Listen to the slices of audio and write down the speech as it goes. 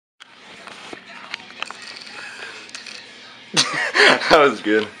That was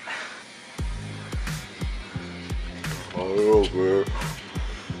good. Oh, bro.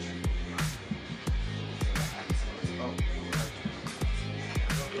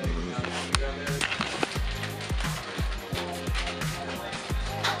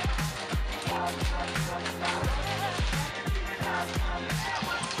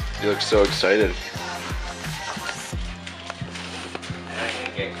 You look so excited. I'm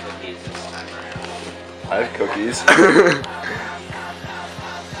gonna get cookies this time around. I have cookies.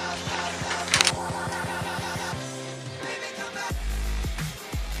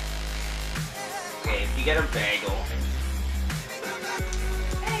 Okay, if you get a bagel.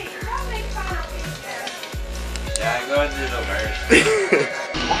 Hey, don't make fun of me. Yeah, I go into the verse.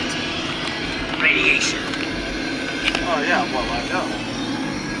 What? Radiation. Oh yeah, well I know.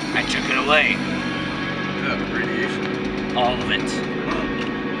 I took it away. Yeah, radiation. All of it.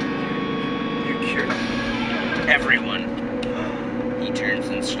 You cured him. Everyone. He turns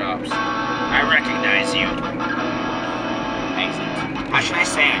and stops. I recognize you. Excellent. How should I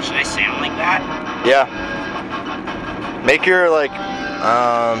sound? Should I sound like that? Yeah. Make your like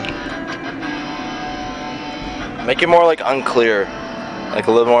make it more like unclear. Like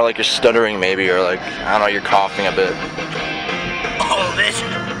a little more like you're stuttering maybe, or like I don't know, you're coughing a bit. All of it?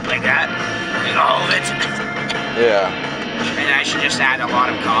 Like that? Like all of it? Yeah. And I should just add a lot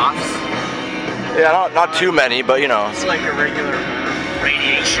of coughs? Yeah, not too many, but you know. It's like a regular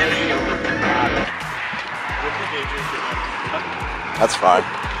Radiation. That's fine.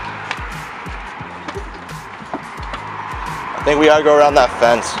 I think we gotta go around that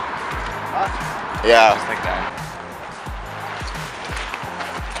fence. Yeah. Just like that.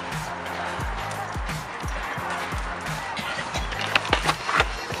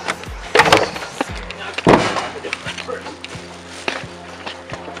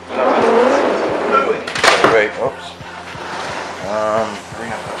 Wait, oops.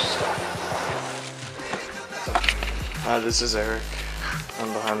 Bring up our stuff. This is Eric.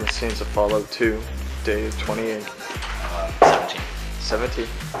 I'm behind the scenes of Fallout 2, day 28. 17.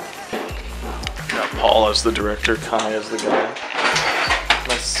 Got Paul as the director, Kai as the guy,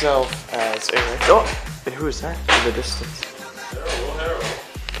 myself as Eric. Oh, and who is that in the distance? Harold.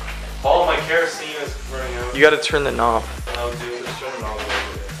 All my kerosene is running out. You gotta turn the knob. I'll do this, turn it all the way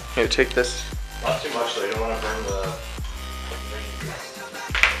over there. Here, take this. Not too much though, you don't want to burn the...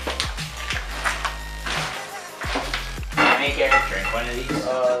 Make Eric drink one of these.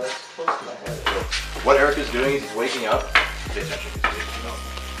 That's close to my head. What Eric is doing is he's waking up. Pay attention, he's waking up.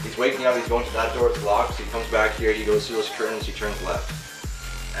 He's waking up, he's going to that door, it's locked, so he comes back here, he goes through those curtains, he turns left.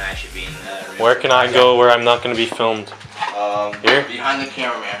 And I should be in the room. Where can I go where I'm not going to be filmed? Here? Behind the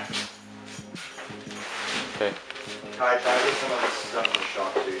cameraman. Okay. Kai, try to get some of this stuff in the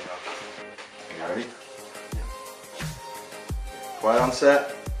shot too, you know. You ready? Quiet on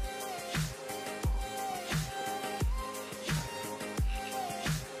set.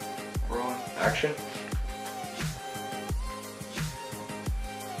 Rolling. Action.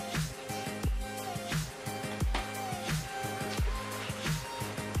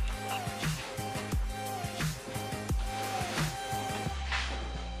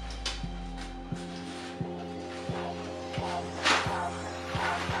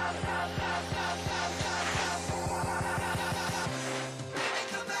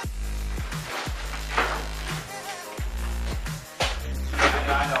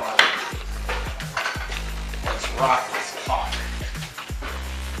 I know. Let's rock this talk.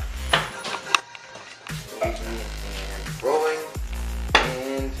 And rolling.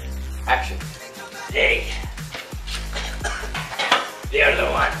 And action. Hey. They're the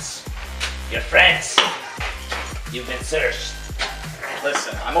ones. Your friends. You've been searched.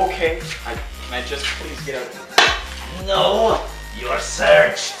 Listen, I'm okay. Can I just please get out of here? No, you're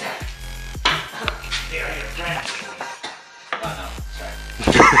searched. They're your friends. Oh no, sorry.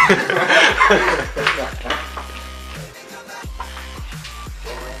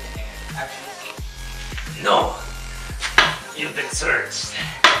 No, you've been searched.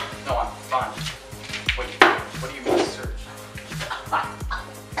 No, I'm fine. What do you mean search?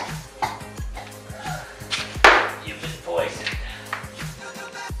 You've been poisoned.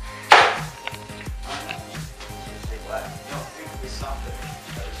 Say what? No, we stopped it.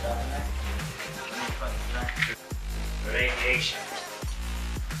 Radiation.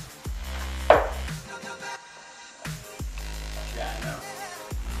 Yeah, I know.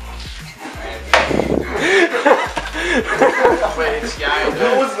 Wait, Yeah, I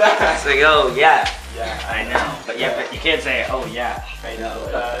know. What was that? it's like, oh yeah. Yeah, I know. But yeah, but you can't say, oh yeah. I know.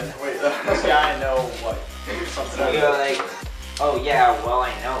 Wait, yeah, I know what. Something So you're like, oh yeah, well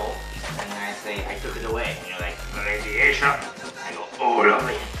I know. And then I say, I took it away. And you're like, radiation. I go all of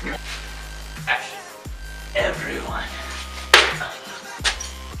it. Action. Everyone.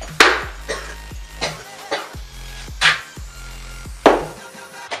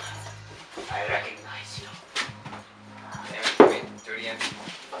 I recognize you. Wait, do it again.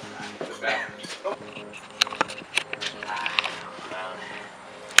 Put back. Well,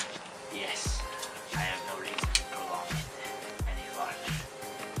 yes. I have no reason to prolong it any farther.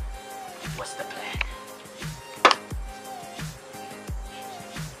 What's the plan?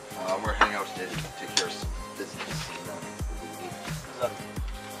 We're hanging out today to take care of some business. It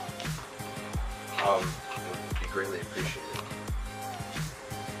would be greatly appreciated.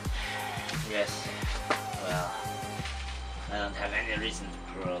 Yes. Well, I don't have any reason to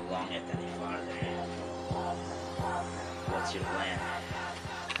prolong it any farther. What's your plan?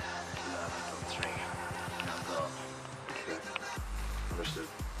 11 3. Now go. Okay. Understood.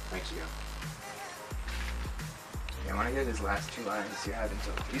 Thanks again. I want to get his last 2 lines. You have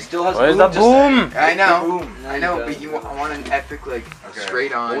until. He still has Where's boom the to say. boom? I know. Boom. I know, but I want an epic, like,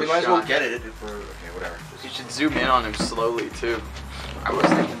 straight on. Well, we might as well shot. get it if we're okay. Whatever. You should zoom in on him slowly too. I was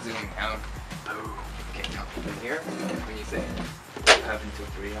thinking zooming out. Okay, no. From here, when you say have until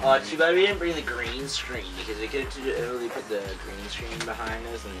 3. Too bad we didn't bring the green screen because we could have totally put the green screen behind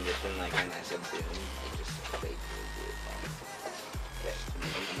us and just been like a nice zoom. Like just fake.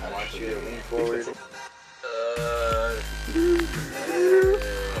 I want you to lean forward.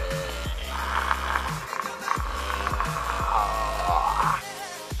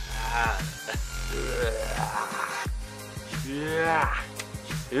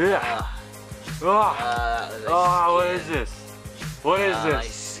 Yeah. What is this? What is My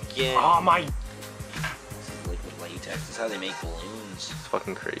this? skin. Oh my. This is liquid latex. This is how they make balloons. It's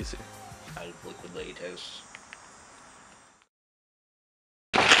fucking crazy. Out of liquid latex.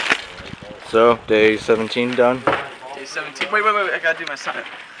 So, day 17 done. Day 17. Wait, I gotta do my sign.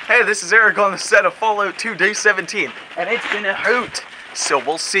 Hey, this is Eric on the set of Fallout 2, day 17. And it's been a hoot. So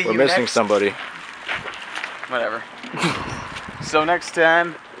we'll see We're you missing next... somebody. Whatever. So next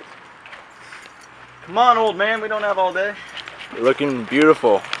time... Come on, old man, we don't have all day. You're looking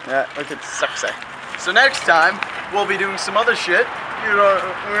beautiful. Yeah, look at sexy. So next time, we'll be doing some other shit. We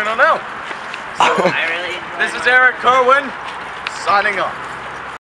don't know. So, I really. this is Eric Curwen, signing off.